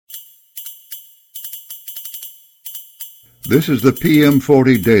This is the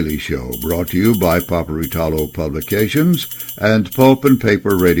PM40 Daily Show, brought to you by Paperitalo Publications and Pulp and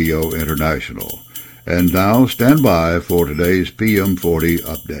Paper Radio International. And now, stand by for today's PM40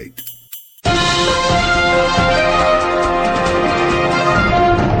 update.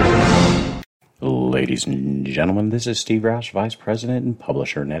 Ladies and gentlemen, this is Steve Roush, Vice President and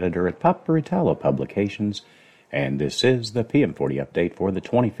Publisher and Editor at Paperitalo Publications, and this is the PM40 update for the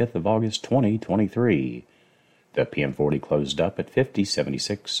 25th of August, 2023. The PM40 closed up at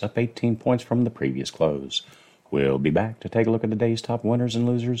 50.76, up 18 points from the previous close. We'll be back to take a look at the day's top winners and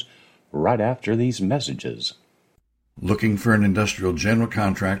losers right after these messages. Looking for an industrial general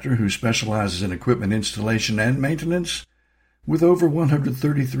contractor who specializes in equipment installation and maintenance? With over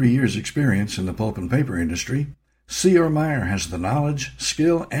 133 years' experience in the pulp and paper industry, C.R. Meyer has the knowledge,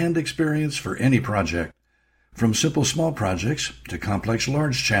 skill, and experience for any project. From simple small projects to complex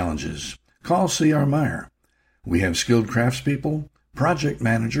large challenges, call C.R. Meyer. We have skilled craftspeople, project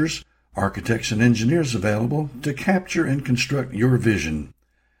managers, architects, and engineers available to capture and construct your vision.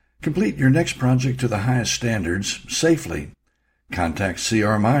 Complete your next project to the highest standards safely. Contact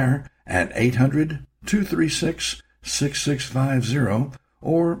C.R. Meyer at 800-236-6650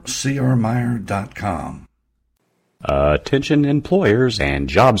 or crmeyer.com. Attention employers and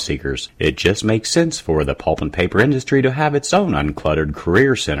job seekers. It just makes sense for the pulp and paper industry to have its own uncluttered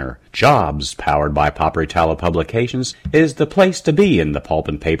career center. Jobs, powered by Paperitalo Publications, is the place to be in the pulp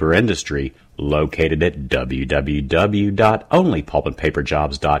and paper industry. Located at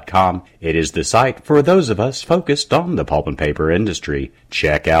www.onlypulpandpaperjobs.com, it is the site for those of us focused on the pulp and paper industry.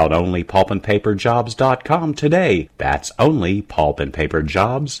 Check out onlypulpandpaperjobs.com today. That's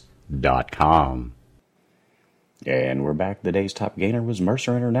onlypulpandpaperjobs.com. And we're back. The day's top gainer was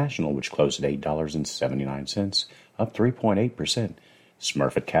Mercer International, which closed at $8.79, up 3.8%.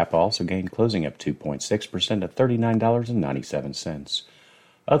 Smurfit Kappa also gained, closing up 2.6% at $39.97.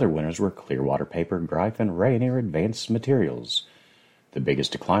 Other winners were Clearwater Paper, Greif, and Rayonier Advanced Materials. The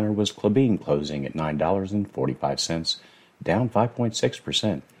biggest decliner was Klabine, closing at $9.45, down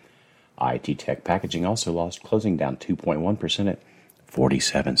 5.6%. IT Tech Packaging also lost, closing down 2.1% at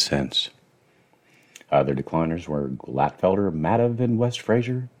 47 cents. Other decliners were Glatfelter, Madoff, and West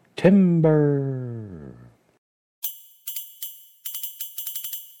Fraser Timber.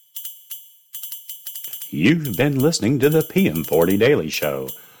 You've been listening to the PM40 Daily Show.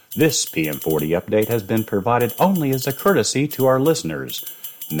 This PM40 update has been provided only as a courtesy to our listeners.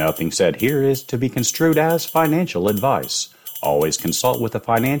 Nothing said here is to be construed as financial advice. Always consult with a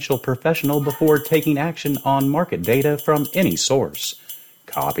financial professional before taking action on market data from any source.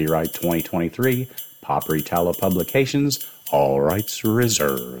 Copyright 2023, Paperitalo Publications, all rights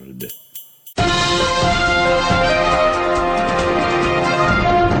reserved.